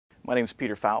My name is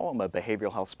Peter Fowle. I'm a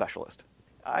behavioral health specialist.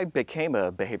 I became a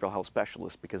behavioral health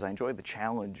specialist because I enjoyed the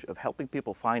challenge of helping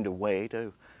people find a way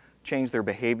to change their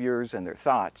behaviors and their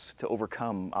thoughts to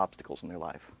overcome obstacles in their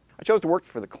life. I chose to work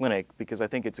for the clinic because I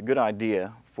think it's a good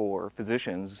idea for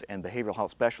physicians and behavioral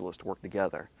health specialists to work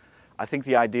together. I think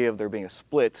the idea of there being a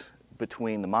split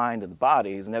between the mind and the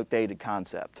body is an outdated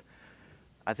concept.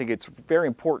 I think it's very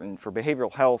important for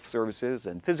behavioral health services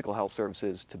and physical health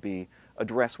services to be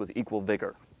addressed with equal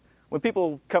vigor. When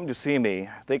people come to see me,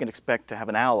 they can expect to have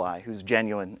an ally who's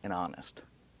genuine and honest.